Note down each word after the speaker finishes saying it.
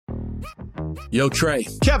Yo, Trey.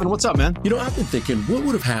 Kevin, what's up, man? You know, I've been thinking, what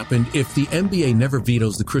would have happened if the NBA never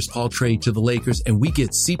vetoes the Chris Paul trade to the Lakers and we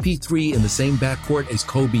get CP3 in the same backcourt as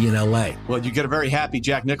Kobe in LA? Well, you get a very happy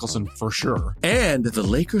Jack Nicholson for sure. And the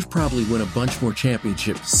Lakers probably win a bunch more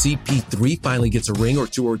championships. CP3 finally gets a ring or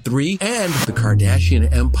two or three, and the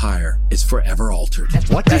Kardashian empire is forever altered.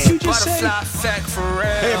 What did you just say?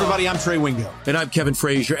 Hey, everybody, I'm Trey Wingo. And I'm Kevin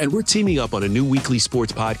Frazier, and we're teaming up on a new weekly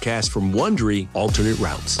sports podcast from Wondery, Alternate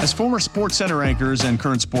Routes. As former Sports Center anchors and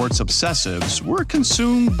current sports obsessives, we're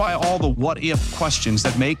consumed by all the what-if questions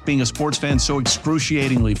that make being a sports fan so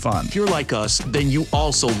excruciatingly fun. If you're like us, then you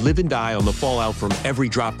also live and die on the fallout from every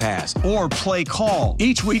drop pass. Or play call.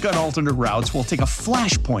 Each week on Alternate Routes, we'll take a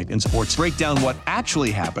flashpoint in sports, break down what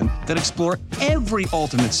actually happened, then explore every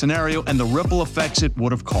alternate scenario and the ripple effects it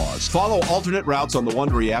would have caused. Follow Alternate Routes on the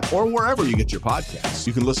Wondery app or wherever you get your podcasts.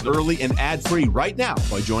 You can listen early and ad-free right now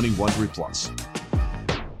by joining Wondery Plus.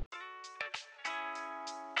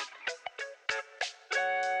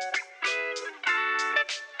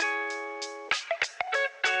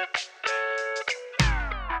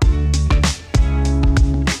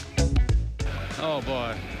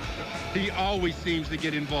 He always seems to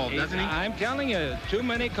get involved, doesn't he? I'm telling you, too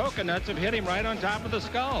many coconuts have hit him right on top of the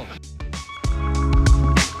skull.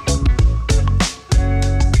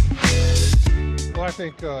 Well, I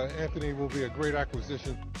think Anthony will be a great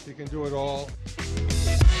acquisition. He can do it all.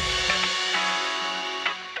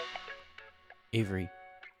 Avery,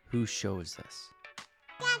 whose show is this?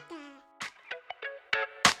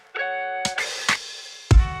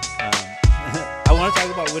 I want to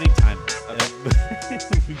talk about winning time.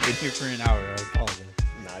 We've been here for an hour. I apologize.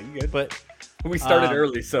 Nah, you good. But we started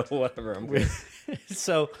early, so whatever. I'm good.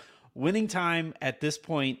 So winning time at this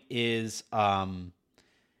point is in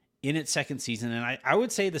its second season, and I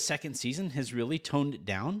would say the second season has really toned it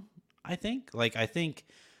down. I think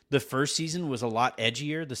the first season was a lot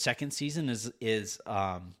edgier. The second season is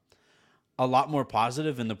a lot more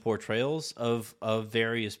positive in the portrayals of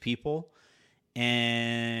various people,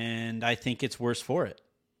 and I think it's worse for it.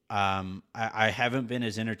 I haven't been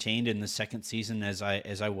as entertained in the second season as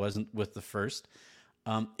I wasn't with the first.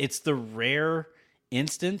 It's the rare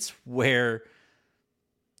instance where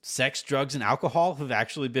sex, drugs, and alcohol have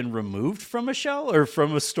actually been removed from a show or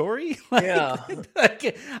from a story. Yeah.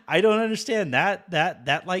 I don't understand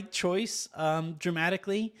that like choice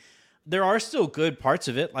dramatically. There are still good parts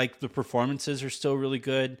of it, like the performances are still really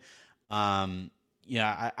good. I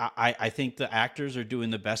think the actors are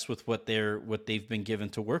doing the best with what they've been given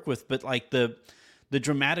to work with, but like the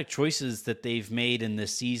dramatic choices that they've made in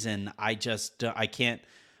this season, I can't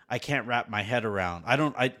wrap my head around.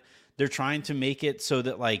 They're trying to make it so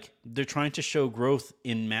that like they're trying to show growth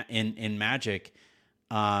in Magic,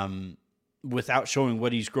 without showing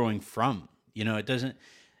what he's growing from. You know,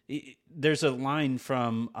 there's a line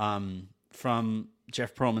from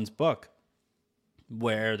Jeff Pearlman's book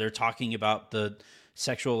where they're talking about the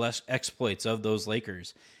sexual exploits of those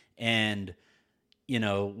Lakers. And, you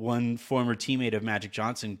know, one former teammate of Magic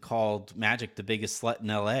Johnson called Magic the biggest slut in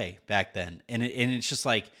LA back then. And it's just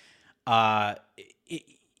like,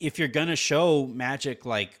 if you're going to show Magic,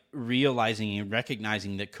 like realizing and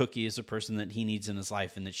recognizing that Cookie is a person that he needs in his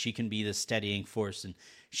life and that she can be this steadying force and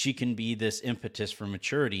she can be this impetus for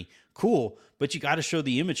maturity, cool. But you got to show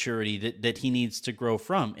the immaturity that he needs to grow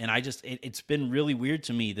from. And it's been really weird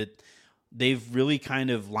to me that they've really kind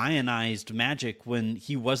of lionized Magic when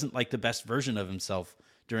he wasn't like the best version of himself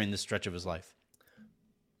during this stretch of his life.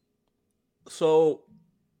 So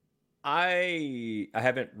I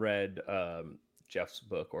haven't read Jeff's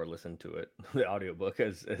book or listened to it, the audiobook,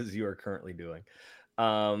 as you are currently doing.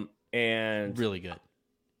 And really good.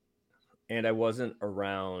 And I wasn't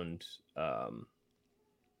around.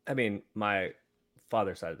 I mean, my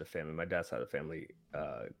father's side of the family, my dad's side of the family,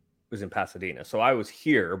 was in Pasadena, so I was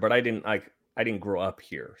here, but I didn't grow up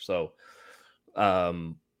here. So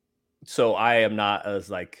I am not as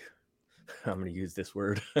like, I'm going to use this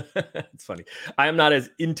word. It's funny. I am not as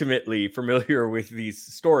intimately familiar with these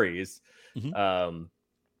stories,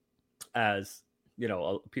 as you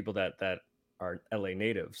know, people that are LA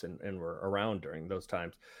natives and were around during those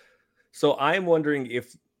times. So I'm wondering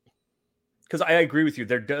because I agree with you,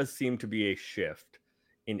 there does seem to be a shift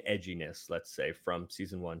in edginess, let's say, from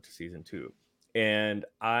season 1 to season 2. And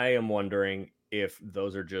I am wondering if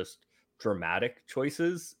those are just dramatic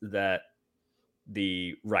choices that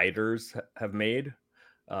the writers have made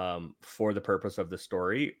for the purpose of the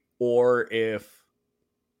story, or if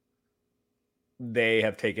they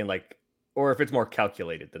have taken or if it's more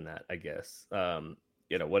calculated than that, I guess.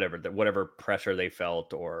 Whatever pressure they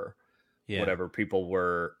felt, or whatever the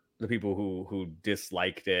people who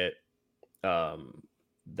disliked it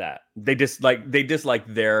that they dislike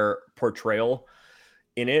their portrayal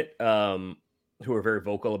in it, who were very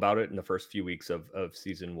vocal about it in the first few weeks of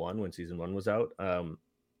season 1 when season 1 was out.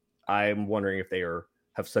 I'm wondering if they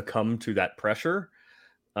have succumbed to that pressure,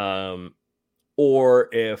 or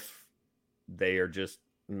if they are just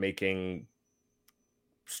making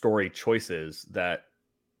story choices that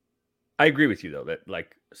I agree with you though, that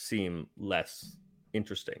like seem less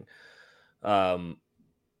interesting. I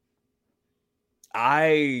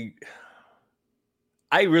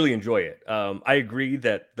really enjoy it. I agree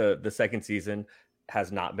that the second season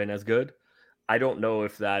has not been as good. I don't know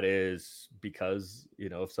if that is because,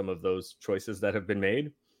 of some of those choices that have been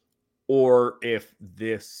made, or if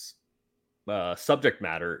this subject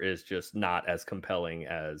matter is just not as compelling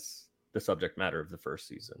as the subject matter of the first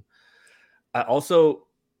season. I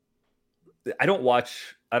don't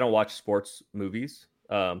watch sports movies.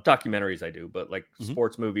 Documentaries I do, but like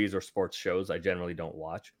sports movies or sports shows, I generally don't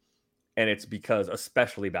watch. And it's because,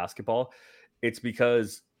 especially basketball, it's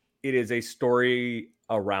because it is a story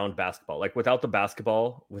around basketball. Like without the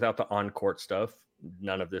basketball, without the on-court stuff,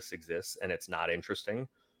 none of this exists, and it's not interesting.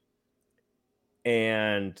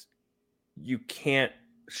 And you can't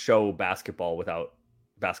show basketball without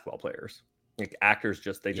basketball players. Like actors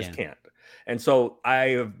just can't. And so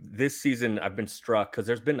this season I've been struck, because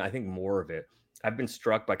there's been, I think, more of it. I've been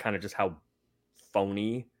struck by kind of just how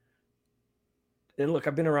phony. And look,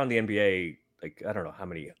 I've been around the NBA, like, I don't know how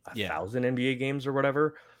many, 1,000 NBA games or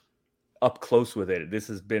whatever, up close with it. This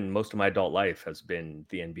has been, most of my adult life has been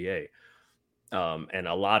the NBA. And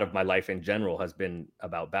a lot of my life in general has been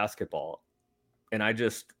about basketball. And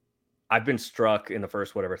I've been struck in the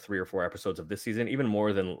first, 3 or 4 episodes of this season, even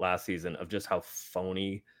more than last season, of just how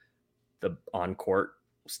phony the on-court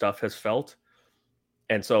stuff has felt.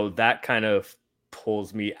 And so that kind of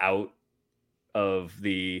pulls me out of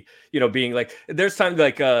the, being like, there's times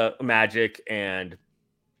like Magic and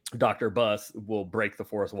Dr. Bus will break the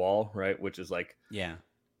fourth wall, right? Which is like,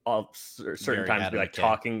 all certain very times be like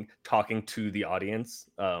talking to the audience.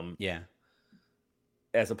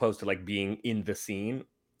 As opposed to like being in the scene,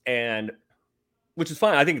 and which is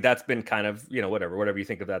fine. I think that's been kind of, whatever you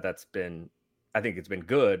think of that, I think it's been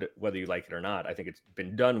good, whether you like it or not. I think it's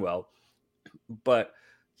been done well. But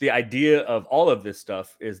the idea of all of this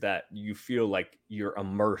stuff is that you feel like you're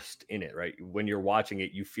immersed in it, right? When you're watching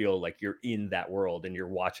it, you feel like you're in that world and you're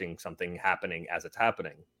watching something happening as it's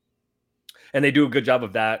happening. And they do a good job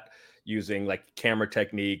of that, using like camera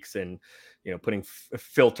techniques and, putting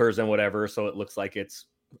filters and whatever. So it looks like it's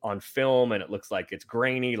on film, and it looks like it's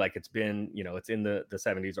grainy, like it's been, it's in the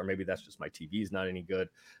 70s, or maybe that's just my TV's not any good.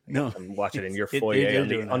 No, I'm watching in your foyer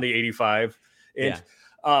on the 85 inch.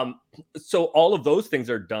 So all of those things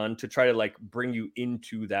are done to try to like bring you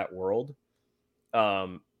into that world.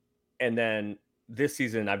 And then this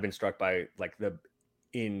season I've been struck by like the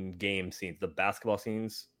in-game scenes. The basketball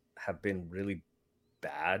scenes have been really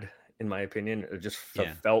bad, in my opinion. It just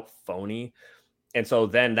felt phony. And so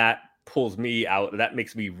then that pulls me out. That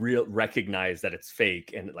makes me recognize that it's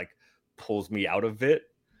fake, and it like pulls me out of it.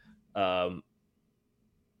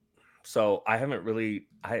 So I haven't really,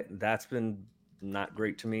 that's been not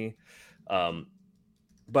great to me.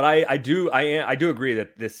 But I do agree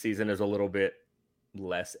that this season is a little bit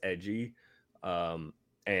less edgy.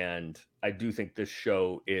 And I do think this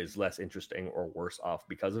show is less interesting or worse off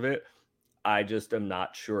because of it. I just am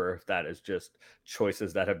not sure if that is just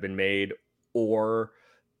choices that have been made, or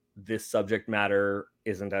this subject matter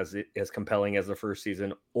isn't as compelling as the first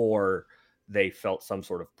season, or they felt some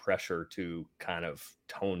sort of pressure to kind of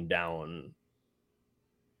tone down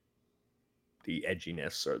the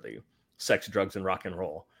edginess or the sex, drugs, and rock and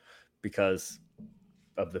roll because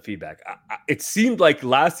of the feedback. It seemed like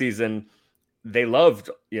last season they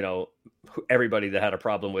loved, everybody that had a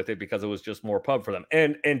problem with it, because it was just more pub for them.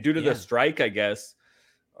 And due to the strike, I guess,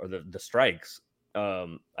 or the strikes,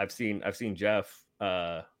 I've seen Jeff,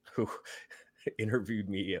 who interviewed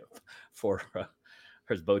me for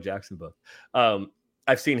his Bo Jackson book.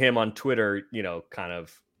 I've seen him on Twitter, kind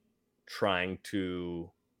of trying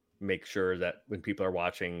to make sure that when people are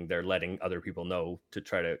watching, they're letting other people know to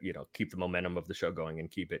try to, keep the momentum of the show going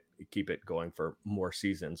and keep it going for more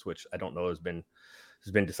seasons, which I don't know has been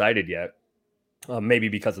decided yet. Maybe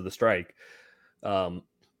because of the strike.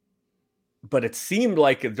 But it seemed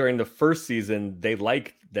like during the first season, they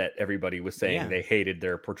liked that everybody was saying they hated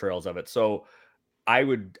their portrayals of it. So I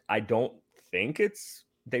don't think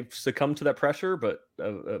they've succumbed to that pressure, but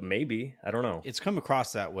maybe, I don't know. It's come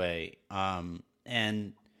across that way.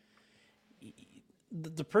 And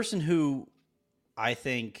the person who I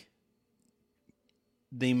think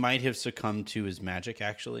they might have succumbed to is Magic,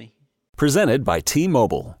 actually. Presented by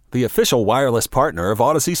T-Mobile, the official wireless partner of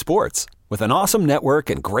Odyssey Sports. With an awesome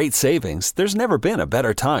network and great savings, there's never been a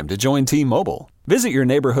better time to join T-Mobile. Visit your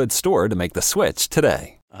neighborhood store to make the switch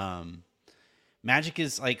today. Magic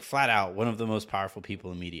is like flat out one of the most powerful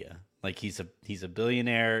people in media. Like he's a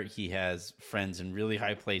billionaire. He has friends in really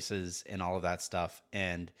high places and all of that stuff.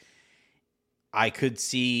 And I could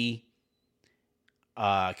see,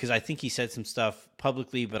 because I think he said some stuff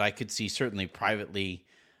publicly, but I could see certainly privately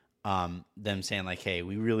them saying like, "Hey,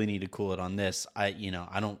 we really need to cool it on this. I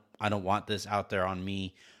don't want this out there on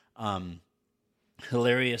me."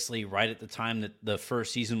 Hilariously, right at the time that the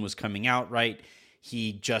first season was coming out, right,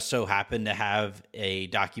 he just so happened to have a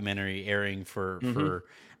documentary airing for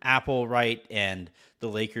Apple, right, and the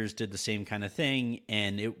Lakers did the same kind of thing,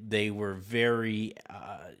 and they were very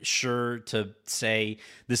sure to say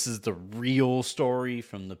this is the real story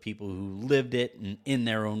from the people who lived it and in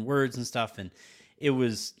their own words and stuff, and it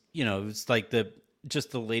was. It was like the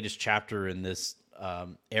latest chapter in this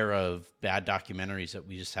era of bad documentaries that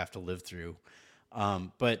we just have to live through.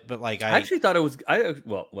 But like I actually thought it was.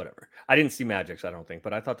 Well, whatever. I didn't see Magic's, I don't think,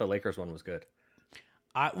 but I thought the Lakers one was good.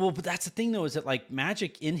 But that's the thing though, is that like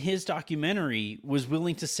Magic in his documentary was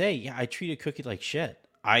willing to say, "Yeah, I treated Cookie like shit.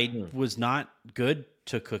 I was not good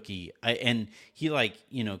to Cookie." And he like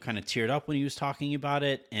kind of teared up when he was talking about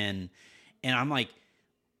it, and I'm like,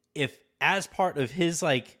 if as part of his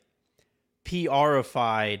like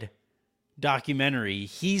PR-ified documentary,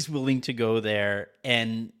 he's willing to go there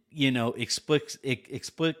and explicably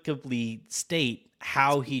state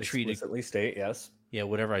how he treated. Explicitly state, yes. Yeah,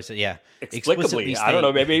 whatever I said. Yeah, explicitly. I don't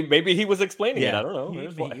know. Maybe he was explaining it. I don't know.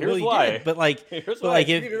 Here's why. Did. But like, here's why. Like,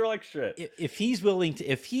 if he's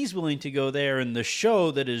willing to go there, and the show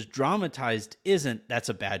that is dramatized isn't, that's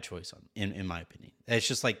a bad choice in my opinion. It's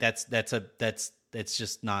just like that's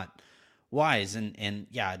just not wise. And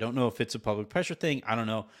yeah, I don't know if it's a public pressure thing. I don't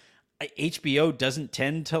know. HBO doesn't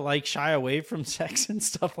tend to like shy away from sex and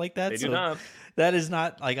stuff like that. They do not. That is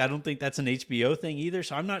not like, I don't think that's an HBO thing either.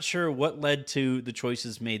 So I'm not sure what led to the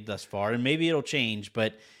choices made thus far, and maybe it'll change.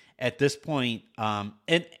 But at this point,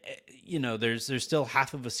 there's still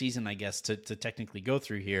half of a season, I guess, to technically go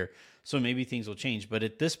through here. So maybe things will change. But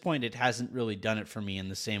at this point, it hasn't really done it for me in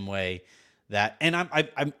the same way. And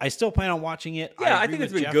I still plan on watching it. Yeah, I think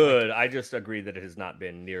it's been good. I just agree that it has not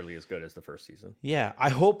been nearly as good as the first season. Yeah, I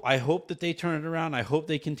hope that they turn it around. I hope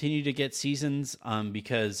they continue to get seasons,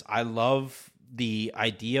 because I love the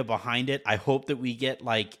idea behind it. I hope that we get,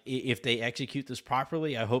 like, if they execute this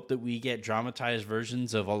properly, I hope that we get dramatized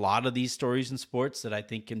versions of a lot of these stories in sports that I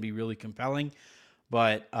think can be really compelling.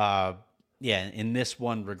 But yeah, in this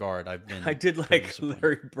one regard, I did like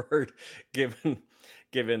Larry Bird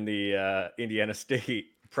given the Indiana State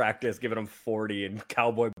practice, giving him 40 in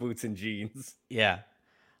cowboy boots and jeans. Yeah,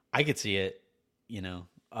 I could see it.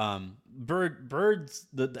 Bird's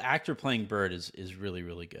the actor playing Bird is really,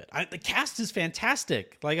 really good. The cast is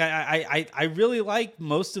fantastic. Like I really like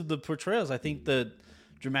most of the portrayals. I think the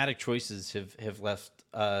dramatic choices have left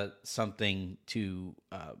something to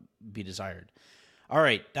be desired. All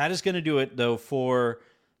right, that is going to do it though for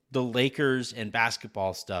the Lakers and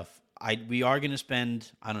basketball stuff. We are going to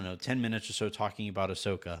spend, 10 minutes or so talking about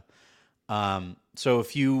Ahsoka. So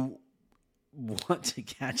if you want to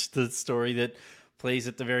catch the story that plays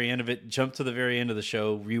at the very end of it, jump to the very end of the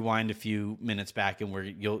show, rewind a few minutes back, and where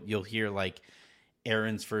you'll hear like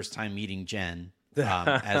Aaron's first time meeting Jen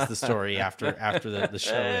as the story after the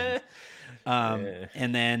show ends.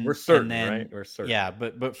 And then we're certain, right? We're certain. Yeah,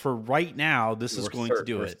 but for right now, this is going to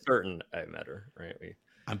do it. We're certain I met her, right?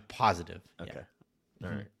 I'm positive. Okay. Yeah.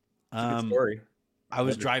 All right. It's a good story. I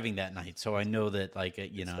was driving that night, so I know that, like,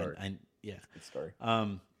 yeah. Good story.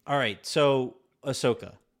 All right, so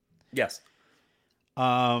Ahsoka. Yes.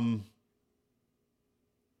 I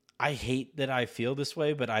hate that I feel this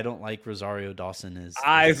way, but I don't like Rosario Dawson as.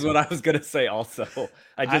 Is what I was gonna say. Also,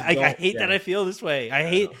 I hate that I feel this way.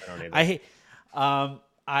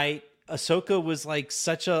 Ahsoka was like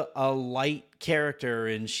such a light character,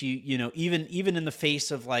 and she, even in the face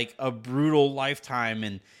of like a brutal lifetime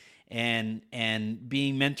and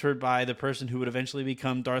being mentored by the person who would eventually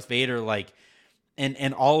become Darth Vader, like,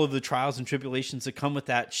 and all of the trials and tribulations that come with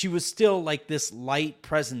that, she was still like this light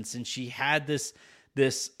presence, and she had this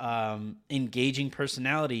engaging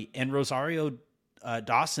personality. And Rosario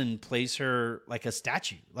Dawson plays her like a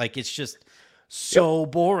statue. Like, it's just so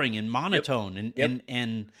boring and monotone.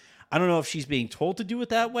 And I don't know if she's being told to do it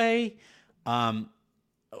that way.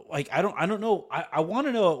 Like, I don't know. I want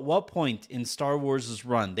to know at what point in Star Wars'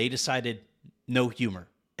 run they decided no humor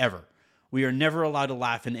ever. We are never allowed to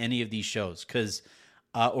laugh in any of these shows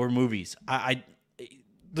or movies.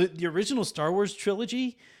 the original Star Wars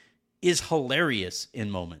trilogy is hilarious in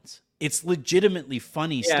moments. It's legitimately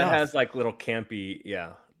funny stuff. Yeah, it has like little campy,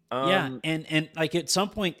 yeah. And like at some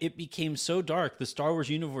point it became so dark, the Star Wars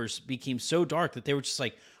universe became so dark that they were just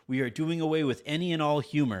like, we are doing away with any and all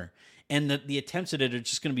humor. And the attempts at it are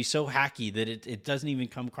just going to be so hacky that it doesn't even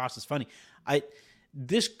come across as funny.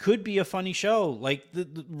 This could be a funny show, like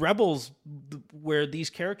the Rebels, where these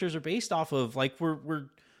characters are based off of. Like we're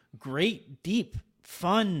great, deep,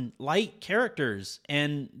 fun, light characters,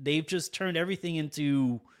 and they've just turned everything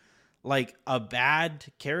into like a bad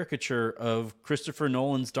caricature of Christopher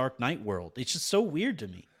Nolan's Dark Knight world. It's just so weird to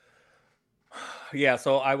me. Yeah,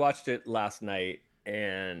 so I watched it last night,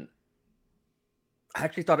 and I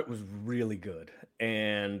actually thought it was really good.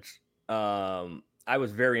 And I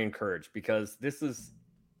was very encouraged because this is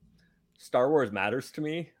Star Wars matters to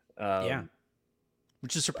me. Yeah.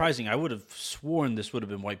 Which is surprising. I would have sworn this would have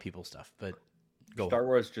been white people stuff, but Star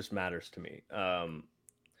Wars just matters to me.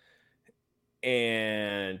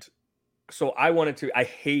 And so I wanted to, I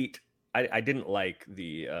didn't like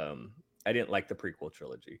the prequel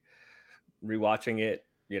trilogy. Rewatching it,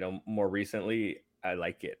 more recently, I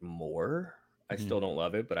like it more. I still don't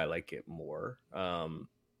love it, but I like it more.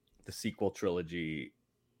 The sequel trilogy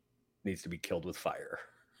needs to be killed with fire.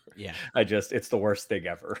 Yeah. It's the worst thing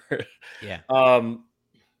ever. Yeah.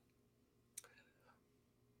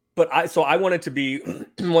 But I wanted to be,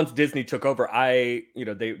 once Disney took over,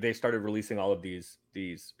 they started releasing all of these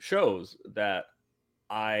shows that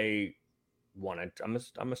I wanted. I'm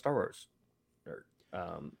a Star Wars nerd.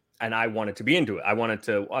 And I wanted to be into it. I wanted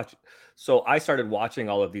to watch it. So I started watching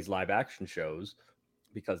all of these live action shows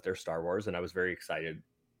because they're Star Wars, and I was very excited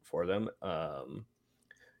for them. Book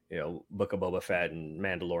of Boba Fett and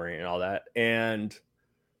Mandalorian and all that. And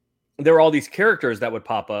there were all these characters that would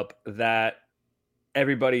pop up that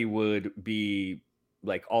everybody would be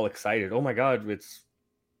like all excited. Oh my God, it's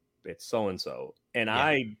so-and-so. And yeah.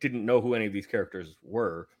 I didn't know who any of these characters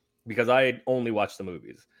were because I had only watched the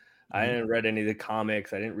movies. I hadn't read any of the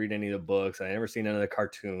comics. I didn't read any of the books. I never seen any of the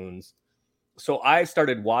cartoons. So I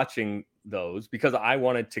started watching those because I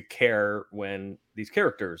wanted to care when these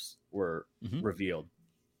characters were revealed.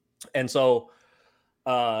 And so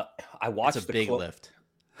I watched it's a big lift.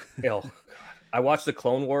 I watched the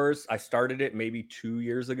Clone Wars. I started it maybe 2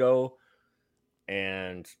 years ago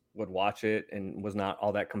and would watch it and was not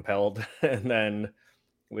all that compelled. And then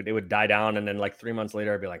it would die down. And then like 3 months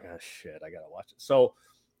later, I'd be like, oh shit, I got to watch it. So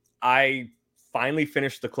I finally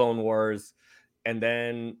finished the Clone Wars and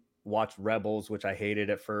then watched Rebels, which I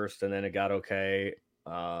hated at first. And then it got okay.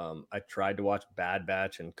 I tried to watch Bad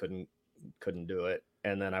Batch and couldn't do it.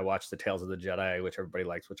 And then I watched the Tales of the Jedi, which everybody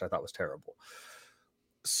likes, which I thought was terrible.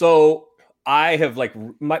 So I have like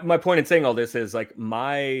my point in saying all this is like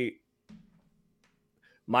my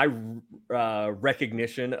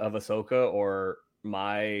recognition of Ahsoka or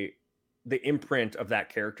the imprint of that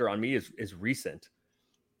character on me is recent.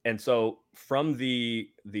 And so from the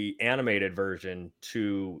animated version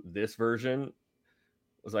to this version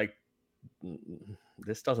was like,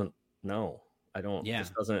 this doesn't, no, I don't, this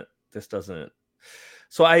doesn't.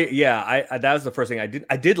 So that was the first thing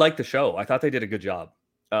I did like the show. I thought they did a good job.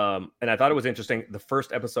 And I thought it was interesting. The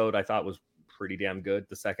first episode I thought was pretty damn good.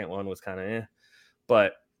 The second one was kind of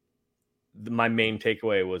but my main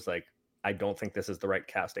takeaway was like, I don't think this is the right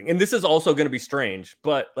casting. And this is also going to be strange,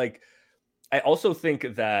 but like, I also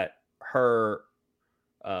think that her,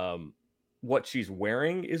 what she's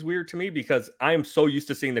wearing is weird to me because I am so used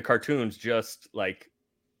to seeing the cartoons just like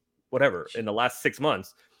whatever in the last 6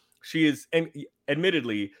 months. She is, and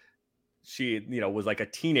admittedly, she, was like a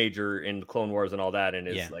teenager in Clone Wars and all that and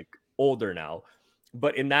is like older now.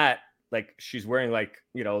 But in that, like she's wearing like,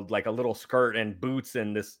 like a little skirt and boots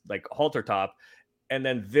and this like halter top. And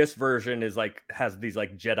then this version is like, has these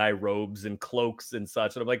like Jedi robes and cloaks and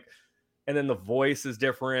such. And I'm like, and then the voice is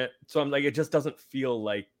different. So I'm like, it just doesn't feel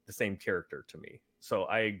like the same character to me. So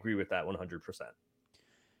I agree with that 100%.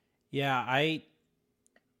 Yeah, I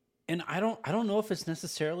don't know if it's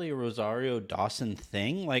necessarily a Rosario Dawson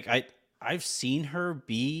thing. Like I've seen her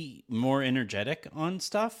be more energetic on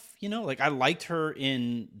stuff, like I liked her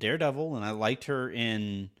in Daredevil and I liked her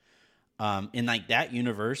in like that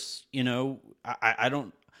universe, I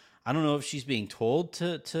don't know if she's being told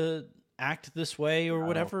to act this way or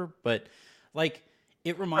whatever, but like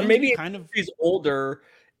it reminds me kind of she's older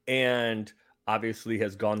and obviously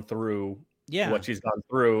has gone through what she's gone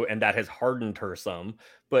through and that has hardened her some.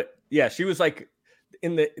 But yeah, she was like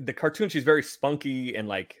in the cartoon, she's very spunky and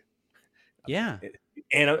like and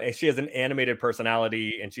she has an animated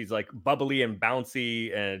personality and she's like bubbly and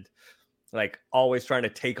bouncy and like always trying to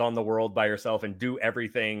take on the world by herself and do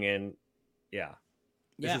everything. And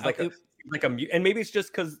this is like and maybe it's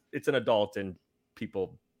just because it's an adult and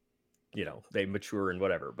people, they mature and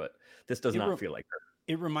whatever, but this does not feel like her.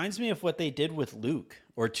 It reminds me of what they did with Luke,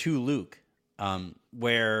 or to Luke,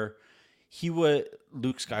 where he was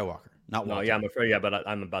Luke Skywalker, not Walter. No, yeah, I'm afraid, but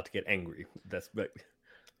I'm about to get angry.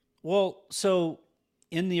 Well, so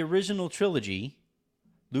in the original trilogy,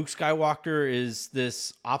 Luke Skywalker is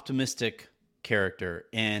this optimistic character,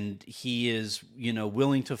 and he is,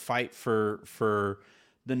 willing to fight for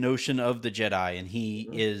the notion of the Jedi, and he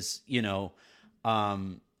is,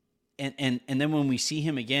 and then when we see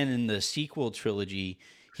him again in the sequel trilogy,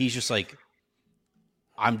 he's just like,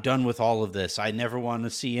 I'm done with all of this. I never want to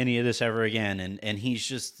see any of this ever again. And he's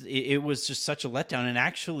just, it was just such a letdown. And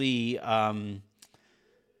actually,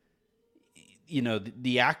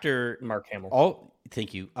 the actor Mark Hamill.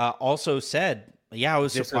 Thank you. Also said, I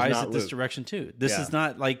was surprised at this direction too. This is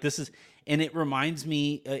not like this is. And it reminds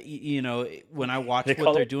me, when I watch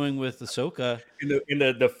what they're doing with Ahsoka in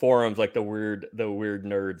the forums, like the weird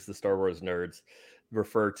nerds, the Star Wars nerds,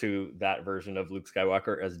 refer to that version of Luke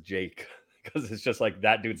Skywalker as Jake, because it's just like,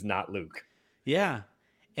 that dude's not Luke. Yeah,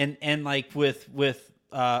 and like with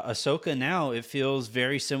Ahsoka now, it feels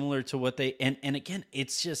very similar to what they and again,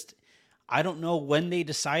 it's just, I don't know when they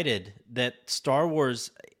decided that Star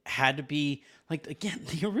Wars had to be like, again,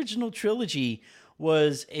 the original trilogy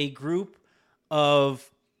was a group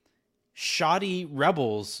of shoddy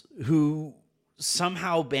rebels who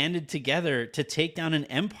somehow banded together to take down an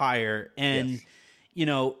empire. And,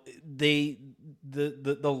 the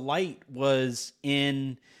light was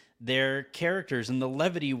in their characters, and the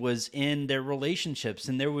levity was in their relationships.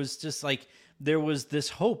 And there was just like, there was this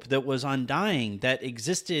hope that was undying, that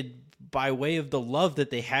existed by way of the love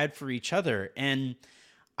that they had for each other. And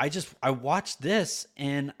I watched this,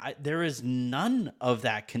 and there is none of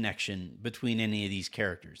that connection between any of these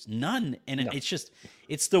characters. None. And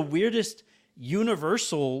it's the weirdest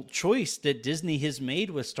universal choice that Disney has made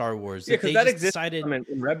with Star Wars. Yeah, because that existed in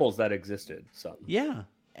Rebels, that existed. So yeah,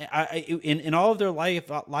 in all of their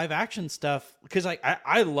live action stuff, because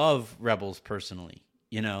I love Rebels personally.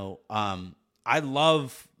 I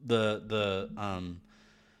love the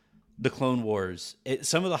Clone Wars.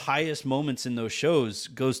 Some of the highest moments in those shows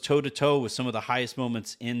goes toe to toe with some of the highest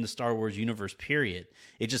moments in the Star Wars universe, period.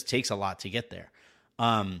 It just takes a lot to get there.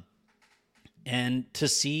 And to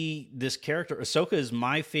see this character, Ahsoka is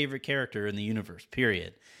my favorite character in the universe,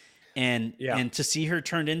 period. And to see her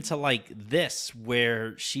turned into like this,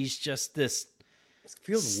 where she's just this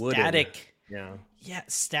static,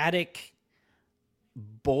 static,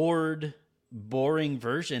 boring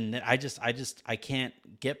version that I can't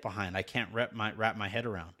get behind. I can't wrap my head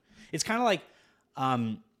around. It's kind of like,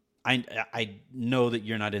 I know that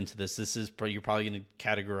you're not into this. You're probably going to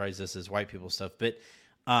categorize this as white people stuff, but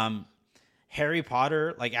Harry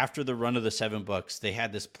Potter, like after the run of the 7 books, they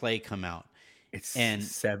had this play come out. It's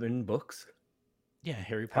 7 books? Yeah,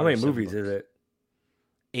 Harry Potter. How many movies is it?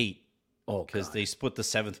 8. Oh, because they split the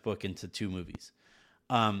 7th book into 2 movies.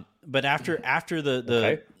 But after the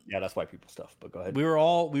okay. Yeah, that's white people stuff, but go ahead. We were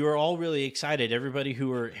all really excited. Everybody who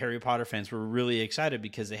were Harry Potter fans were really excited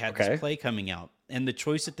because they had this play coming out. And the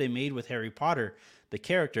choice that they made with Harry Potter, the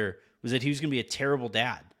character, was that he was going to be a terrible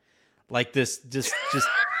dad. Like this, just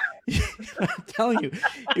I'm telling you,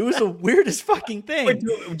 it was the weirdest fucking thing. Wait,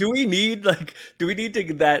 do we need to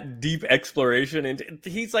that deep exploration into?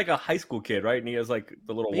 He's like a high school kid, right? And he has like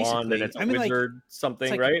the little wand, and it's a wizard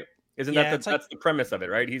something, right? Isn't that's the premise of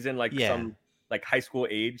it, right? He's in like some like high school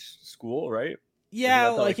age school, right? Yeah,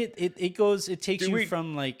 like it takes you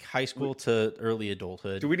from like high school to early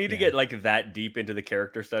adulthood. Do we need to get like that deep into the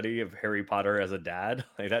character study of Harry Potter as a dad?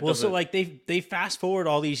 Like that. Well, so like they fast forward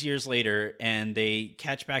all these years later, and they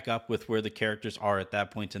catch back up with where the characters are at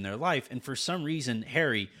that point in their life, and for some reason,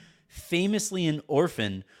 Harry, famously an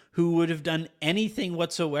orphan who would have done anything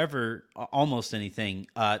whatsoever, almost anything,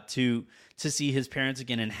 to see his parents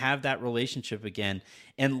again and have that relationship again,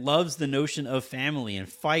 and loves the notion of family and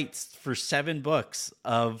fights for 7 books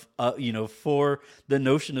of for the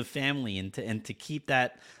notion of family and to keep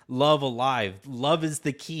that love alive. Love is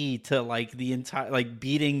the key to like the entire, like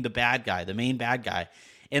beating the main bad guy,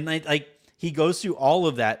 and like he goes through all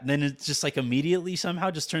of that, and then it's just like immediately somehow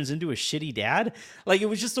just turns into a shitty dad. Like it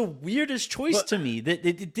was just the weirdest choice to me that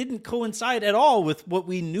it didn't coincide at all with what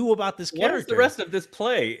we knew about this character. What is the rest of this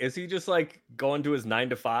play? Is he just like going to his 9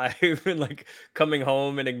 to 5 and like coming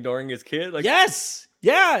home and ignoring his kid? Like yes,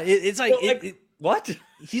 yeah. It's like What?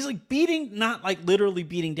 He's like beating, not like literally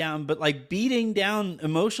beating down, but like beating down,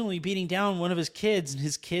 emotionally beating down one of his kids, and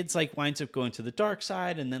his kids like winds up going to the dark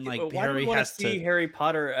side, and then like Why Harry do we has see Harry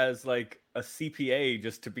Potter as like a CPA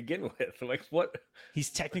just to begin with? Like what? He's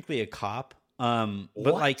technically a cop. But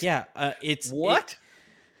What? like, yeah, it's what?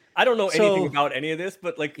 I don't know anything about any of this,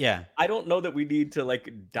 but like, yeah, I don't know that we need to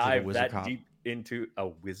like dive that cop? deep into a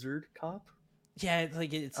wizard cop. Yeah,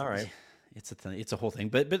 like it's all right. It's a thing. It's a whole thing.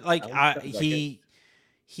 But like he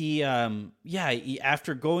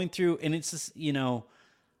after going through, and it's just, you know,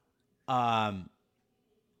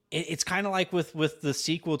 it's kind of like with the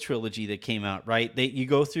sequel trilogy that came out, right? You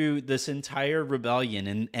go through this entire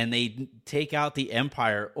rebellion and they take out the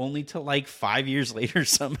Empire, only to like 5 years later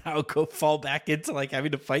somehow go fall back into like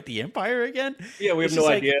having to fight the Empire again. Yeah, we have no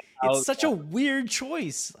idea. It's such a weird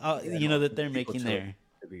choice, that they're making there.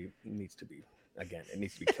 It needs to be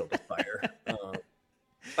killed with fire.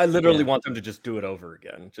 I literally want them to just do it over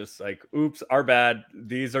again. Just like, oops, our bad.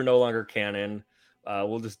 These are no longer canon.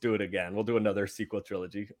 We'll just do it again. We'll do another sequel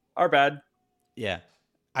trilogy. Our bad. Yeah.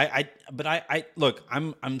 I look,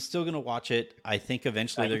 I'm still gonna watch it. I think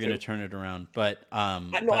eventually they're gonna turn it around. But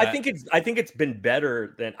I think it's been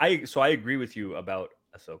better than I agree with you about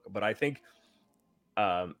Ahsoka, but I think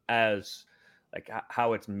as like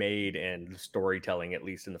how it's made and storytelling, at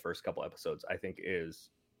least in the first couple episodes, I think is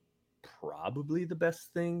probably the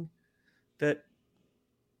best thing that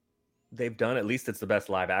they've done. At least it's the best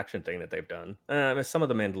live action thing that they've done. Some of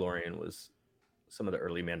the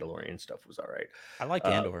early Mandalorian stuff was all right. I like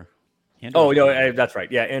Andor. That's right.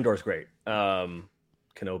 Yeah, Andor's great.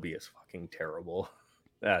 Kenobi is fucking terrible.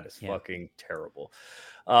 That is fucking terrible.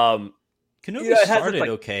 Kenobi started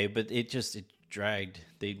okay, but it dragged.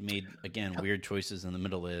 They made weird choices in the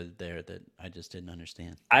middle of there that I just didn't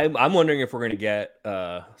understand. I'm wondering if we're going to get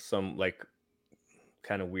some like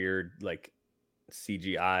kind of weird like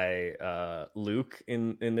CGI Luke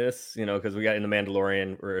in this, because we got in the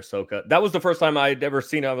Mandalorian or Ahsoka. That was the first time I'd ever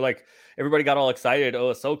seen it. I was like, everybody got all excited.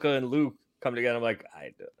 Oh, Ahsoka and Luke come together. I'm like,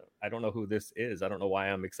 I don't know who this is. I don't know why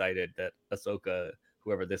I'm excited that Ahsoka,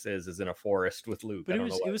 whoever this is in a forest with Luke. But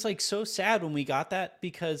it was like so sad when we got that,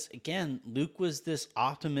 because again, Luke was this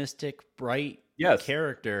optimistic, bright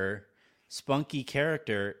character, spunky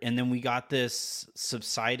character, and then we got this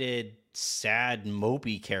subsided, sad,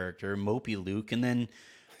 mopey character, mopey Luke, and then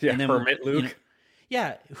hermit Luke,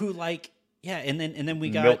 who like and then we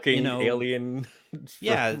got milking alien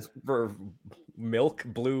for milk,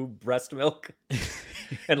 blue breast milk,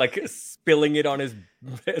 and like spilling it on his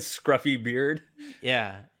scruffy beard,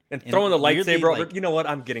 and throwing the lightsaber over. You know what?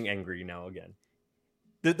 I'm getting angry now again.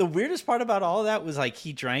 The weirdest part about all of that was like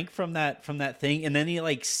he drank from that thing, and then he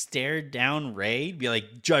like stared down Rey, be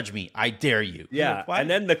like, "Judge me, I dare you." Yeah, and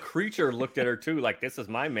then the creature looked at her too, like, "This is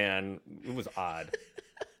my man." It was odd.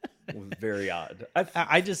 It was very odd.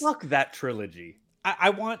 I just fuck that trilogy.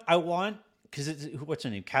 I want because what's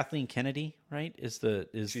her name? Kathleen Kennedy, right? She's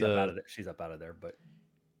up out of there, but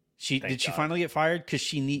she finally get fired because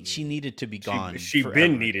she needed to be gone. She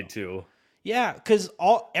been needed to. Yeah, because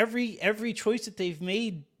every choice that they've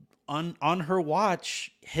made on her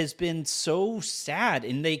watch has been so sad,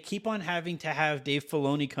 and they keep on having to have Dave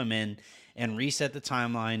Filoni come in and reset the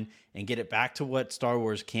timeline and get it back to what Star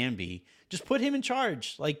Wars can be. Just put him in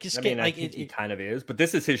charge. Like, he kind of is, but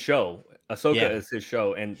this is his show. Ahsoka is his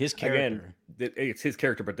show, and his character. Again, it's his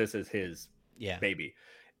character, but this is his baby,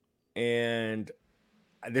 and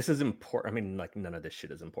this is important. I mean, like, none of this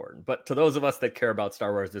shit is important, but to those of us that care about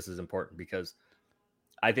Star Wars, this is important, because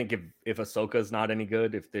I think if Ahsoka is not any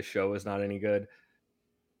good, if this show is not any good,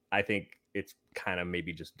 I think it's kind of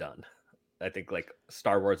maybe just done. I think like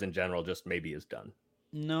Star Wars in general just maybe is done.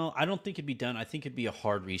 No, I don't think it'd be done. I think it'd be a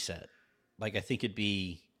hard reset. Like, I think it'd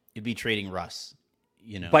be trading Russ.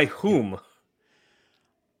 By whom?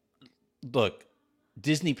 Look,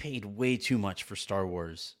 Disney paid way too much for Star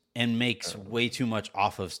Wars and makes way too much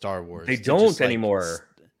off of Star Wars. They don't anymore.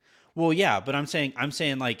 Well, yeah, but I'm saying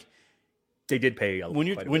like they did pay when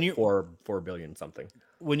you're $4 billion something.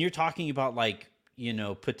 When you're talking about like,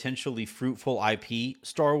 potentially fruitful IP,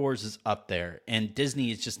 Star Wars is up there, and Disney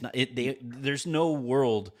is just not. There's no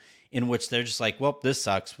world in which they're just like, well, this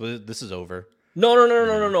sucks. This is over.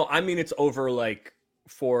 No. I mean, it's over. Like,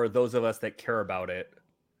 for those of us that care about it,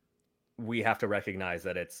 we have to recognize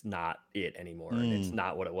that it's not it anymore, and it's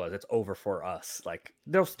not what it was. It's over for us. Like,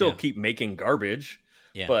 they'll still keep making garbage,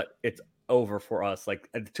 but it's over for us. Like,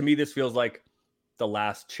 to me, this feels like the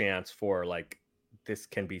last chance for like this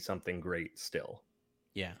can be something great still.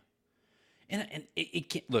 Yeah. And it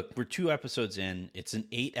can't, look, we're 2 episodes in. It's an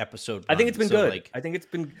 8-episode run. I think it's been good. Like, I think it's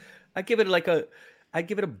been. I give it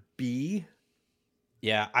a B.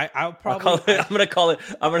 Yeah, I'm gonna call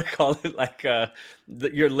it like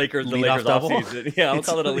your Lakers, the Lakers offseason. Yeah, I'll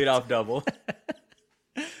call it a leadoff double.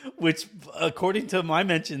 Which, according to my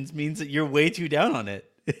mentions, means that you're way too down on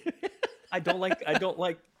it. I don't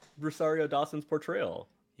like Rosario Dawson's portrayal.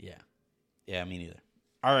 Yeah, me neither.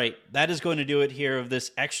 All right, that is going to do it here of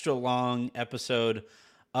this extra long episode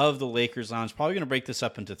of the Lakers Lounge. Probably going to break this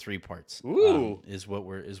up into 3 parts. Ooh, is what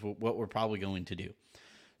we're probably going to do.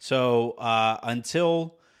 So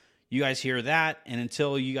until you guys hear that, and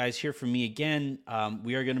until you guys hear from me again,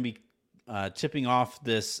 we are going to be tipping off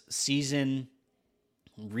this season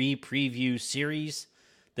re-preview series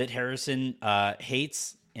that Harrison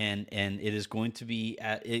hates, and it is going to be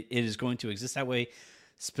it is going to exist that way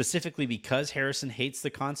specifically because Harrison hates the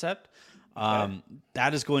concept.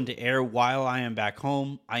 That is going to air while I am back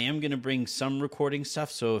home. I am going to bring some recording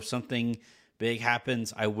stuff, so if something big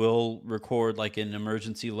happens, I will record like an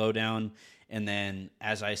emergency lowdown, and then,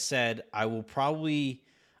 as I said, I will probably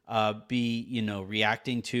be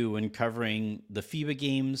reacting to and covering the FIBA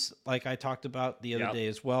games like I talked about the other day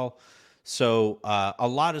as well. So a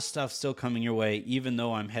lot of stuff still coming your way, even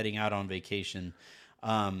though I'm heading out on vacation.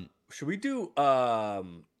 Should we do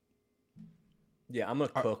I'm gonna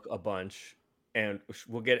cook a bunch, and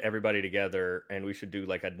we'll get everybody together, and we should do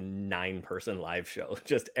like a 9-person live show.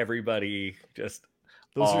 Just everybody, just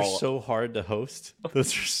those are so hard to host.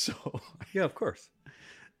 Those are so hard. Yeah, of course.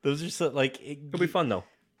 Those are so like it'll be fun though.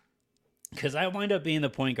 Because I wind up being the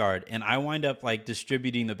point guard, and I wind up like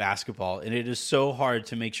distributing the basketball, and it is so hard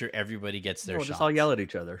to make sure everybody gets their shots. Just all yell at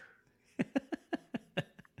each other.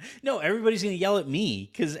 No, everybody's gonna yell at me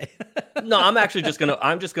because. No, I'm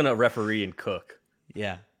just gonna referee and cook.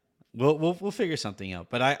 Yeah, we'll figure something out.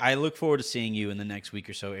 But I look forward to seeing you in the next week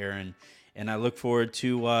or so, Aaron, and I look forward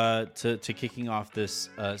to kicking off this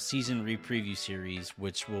season re-preview series,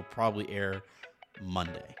 which will probably air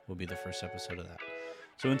Monday. Will be the first episode of that.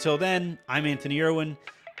 So until then, I'm Anthony Irwin.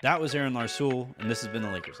 That was Aaron Larsoul, and this has been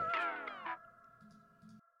the Lakers Lounge.